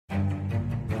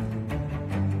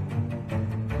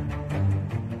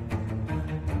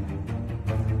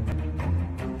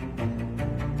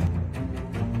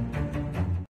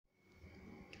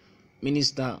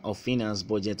Minister of Finance,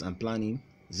 Budget and Planning,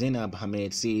 Zainab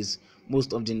Ahmed, says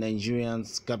most of the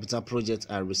Nigerian's capital projects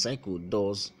are recycled,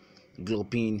 thus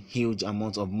gulping huge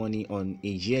amounts of money on a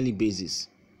yearly basis.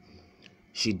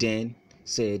 She then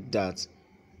said that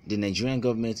the Nigerian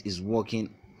government is working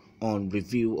on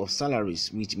review of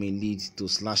salaries, which may lead to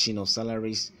slashing of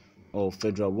salaries of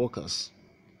federal workers.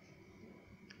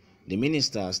 The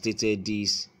minister stated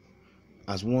this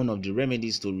as one of the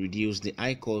remedies to reduce the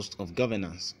high cost of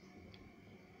governance.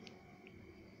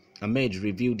 Ahmed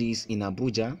revealed this in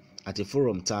Abuja at a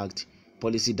forum tagged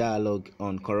Policy Dialogue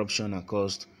on Corruption and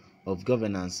Cost of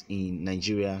Governance in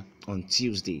Nigeria on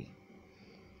Tuesday.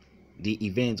 The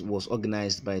event was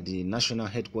organized by the National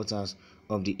Headquarters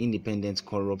of the Independent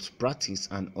Corrupt Practice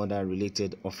and Other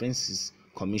Related Offences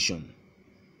Commission.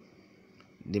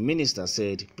 The minister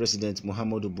said President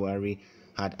Muhammadu Buhari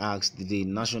had asked the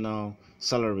National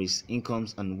Salaries,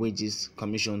 Incomes and Wages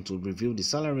Commission to review the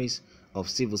salaries of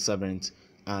civil servants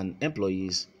and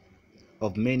employees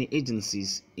of many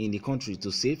agencies in the country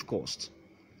to save costs.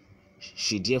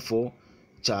 She therefore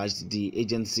charged the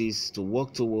agencies to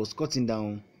work towards cutting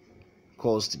down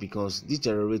costs because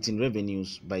deteriorating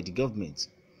revenues by the government.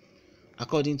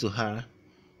 According to her,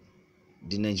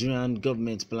 the Nigerian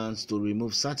government plans to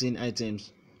remove certain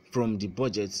items from the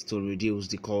budget to reduce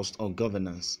the cost of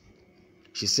governance.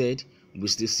 She said, "We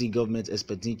still see government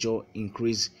expenditure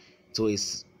increase to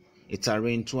a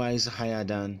terrain twice higher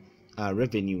than our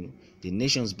revenue. The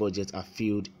nation's budget are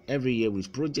filled every year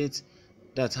with projects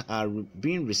that are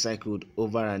being recycled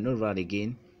over and over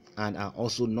again and are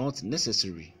also not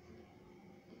necessary."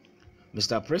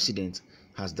 Mr. President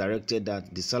has directed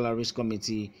that the Salaries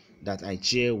Committee that I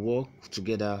chair work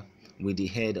together with the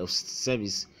head of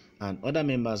service and other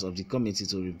members of the committee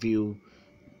to review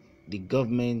the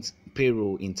government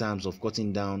payroll in terms of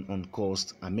cutting down on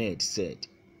cost, Ahmed said.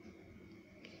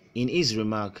 In his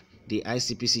remark, the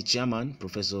ICPC chairman,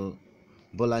 Professor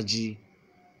Bolaji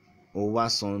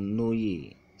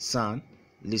Owasonoye San,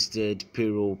 listed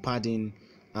payroll padding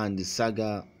and the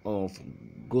saga of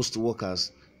ghost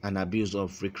workers and abuse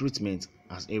of recruitment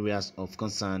as areas of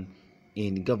concern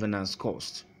in governance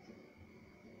cost.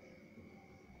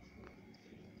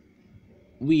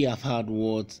 We have heard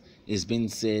what is being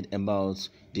said about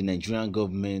the Nigerian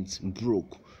government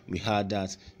broke. We heard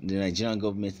that the Nigerian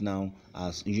government now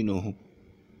has,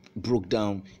 broke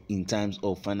down in terms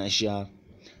of financial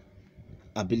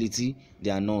ability.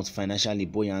 They are not financially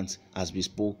buoyant as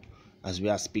we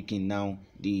are speaking now.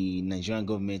 The Nigerian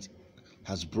government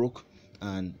has broke,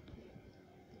 and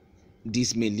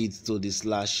this may lead to the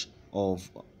slash of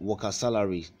worker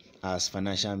salary as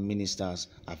financial ministers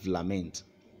have lamented.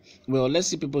 Well, let's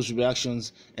see people's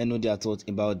reactions and know their thoughts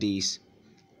about this.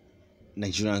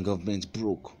 Nigerian government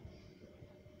broke.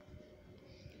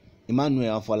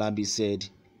 Emmanuel Afolabi said,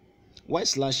 "Why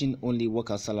slashing only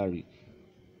worker salary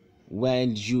while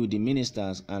you, the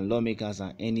ministers and lawmakers,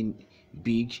 are earning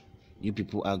big? You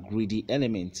people are greedy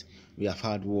elements." We have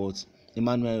heard what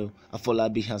Emmanuel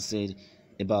Afolabi has said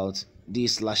about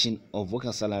this slashing of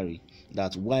worker salary,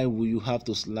 that why will you have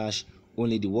to slash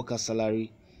only the worker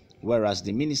salary whereas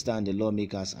the minister and the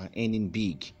lawmakers are earning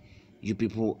big? You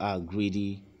people are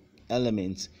greedy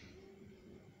elements.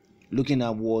 Looking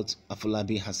at what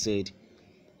Afolabi has said,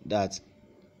 that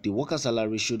the worker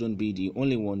salary shouldn't be the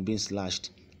only one being slashed,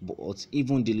 but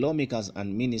even the lawmakers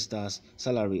and ministers'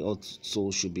 salary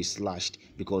also should be slashed,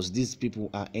 because these people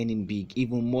are earning big,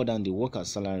 even more than the worker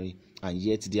salary, and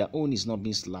yet their own is not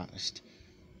being slashed.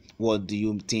 What do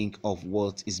you think of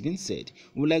what is being said?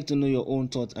 We would like to know your own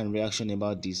thoughts and reaction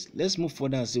about this. Let's move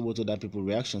further and see what other people's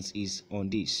reactions is on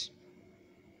this.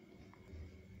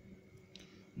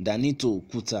 Danito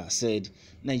Kuta said,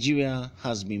 "Nigeria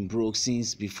has been broke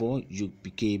since before you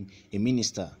became a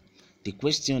minister. The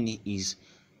question is,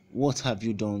 what have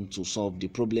you done to solve the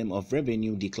problem of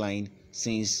revenue decline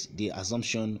since the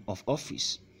assumption of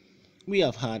office?" We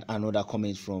have had another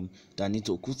comment from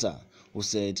Danito Kuta, who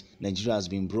said Nigeria has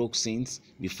been broke since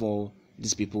before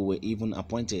these people were even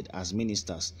appointed as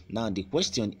ministers. Now the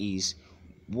question is,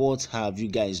 what have you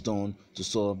guys done to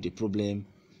solve the problem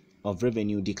of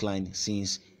revenue decline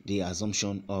since the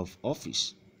assumption of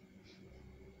office?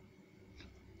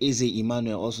 Eze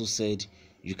Emmanuel also said,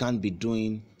 "You can't be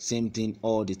doing same thing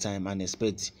all the time and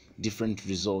expect different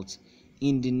results.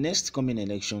 In the next coming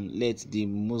election, let the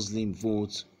Muslim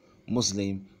vote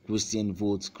Muslim, Christian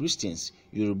vote Christians,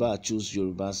 Yoruba choose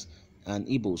Yorubas, and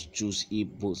Igbos choose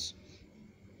Igbos.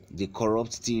 The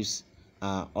corrupt thieves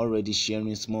are already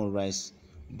sharing small rice,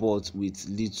 but with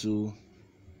little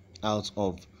out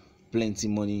of plenty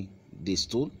money they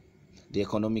stole. The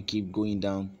economy keep going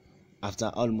down. after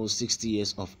almost 60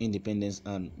 years of independence,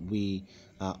 and we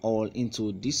are all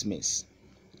into this mess.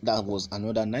 That was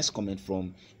another nice comment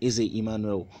from Eze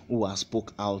Emmanuel, who has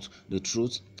spoke out the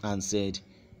truth and said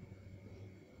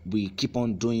we keep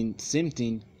on doing the same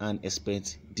thing and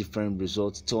expect different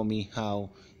results. Tell me, how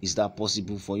is that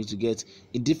possible for you to get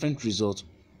a different result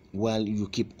while you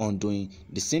keep on doing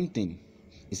the same thing?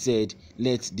 He said,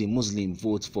 let the Muslim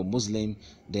vote for Muslim,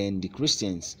 then the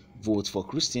Christians vote for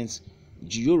Christians,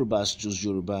 Yorubas choose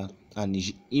Yoruba, and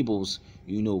Igbos,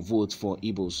 vote for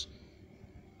Igbos.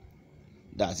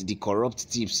 That the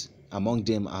corrupt tips among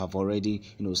them have already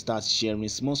start sharing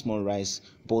small rice,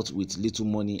 but with little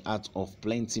money out of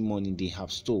plenty money they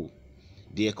have stole.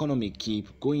 The economy keep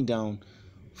going down.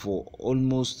 For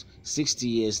almost 60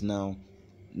 years now,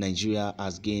 Nigeria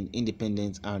has gained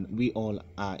independence and we all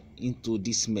are into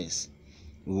this mess.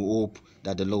 We hope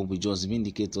that the Lord will just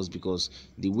vindicate us, because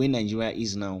the way Nigeria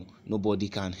is now, nobody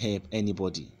can help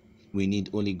anybody. We need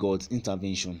only God's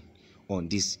intervention on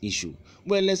this issue.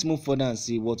 Well, let's move further and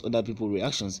see what other people's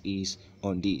reactions is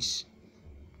on this.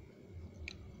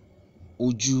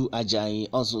 Uju Ajayi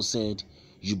also said,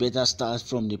 you better start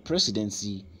from the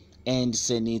presidency and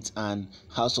Senate and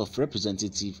House of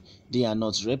Representatives. They are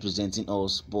not representing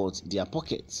us but their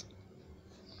pockets.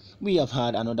 We have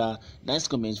had another nice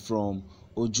comment from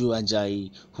Uju Ajayi,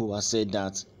 who has said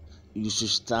that you should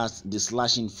start the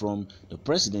slashing from the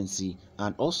presidency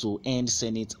and also end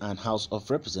Senate and House of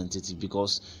Representatives,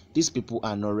 because these people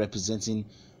are not representing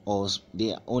us,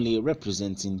 they are only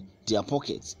representing their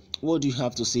pockets. What do you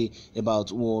have to say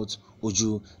about what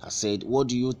Uju has said? What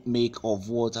do you make of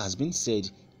what has been said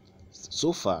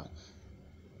so far?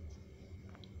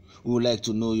 We would like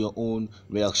to know your own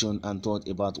reaction and thought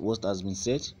about what has been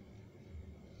said.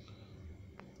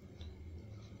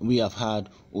 We have had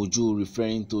Ojo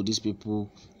referring to these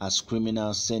people as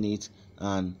criminal Senate,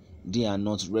 and they are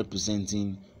not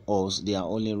representing us, they are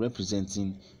only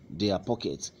representing their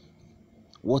pocket.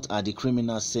 What are the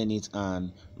criminal Senate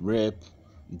and Rep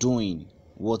doing?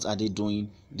 What are they doing?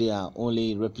 They are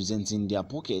only representing their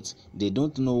pocket. They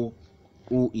don't know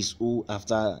who is who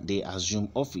after they assume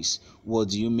office. What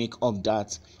do you make of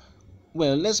that?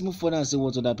 Well, let's move further and see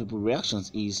what other people's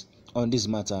reactions is on this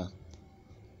matter.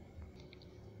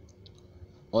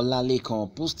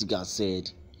 Olalekan Postiga said,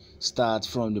 start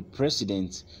from the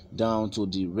president down to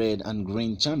the red and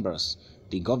green chambers,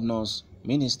 the governors,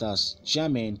 ministers,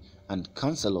 chairmen, and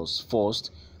councillors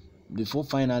first, before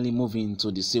finally moving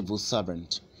to the civil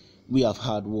servant. We have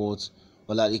heard what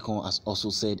Olalekan has also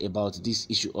said about this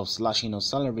issue of slashing of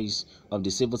salaries of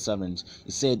the civil servant.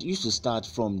 He said you should start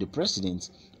from the president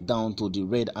down to the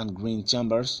red and green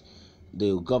chambers,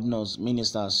 the governors,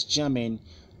 ministers, chairmen,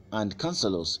 and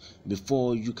councillors,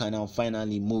 before you can now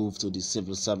finally move to the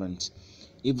civil servant.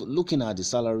 If looking at the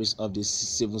salaries of the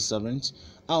civil servant,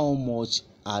 how much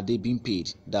are they being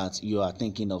paid that you are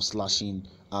thinking of slashing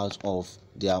out of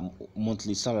their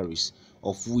monthly salaries,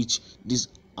 of which these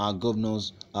are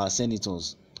governors, are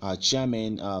senators, are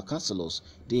chairmen, are councillors?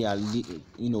 They are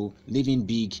living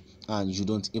big, and you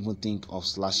don't even think of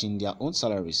slashing their own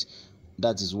salaries.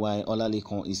 That is why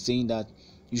Olalekan is saying that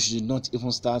you should not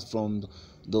even start from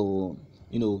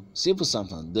the civil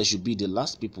servant. There should be the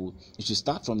last people. You should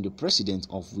start from the president,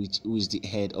 of which who is the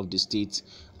head of the state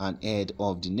and head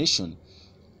of the nation.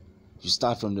 You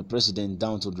start from the president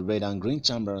down to the red and green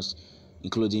chambers,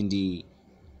 including the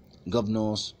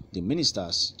governors, the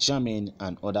ministers, chairmen,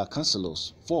 and other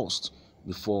councillors first,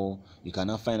 before you can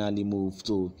now finally move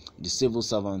to the civil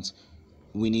servant.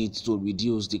 We need to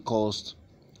reduce the cost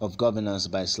of governance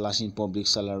by slashing public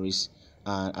salaries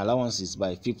and allowances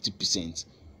by 50%.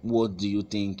 What do you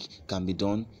think can be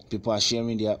done? People are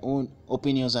sharing their own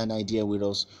opinions and ideas with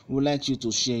us. We would like you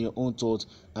to share your own thoughts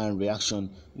and reaction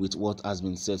with what has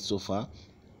been said so far.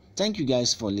 Thank you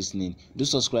guys for listening. Do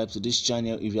subscribe to this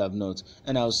channel if you have not,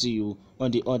 and I'll see you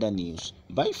on the other news.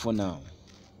 Bye for now.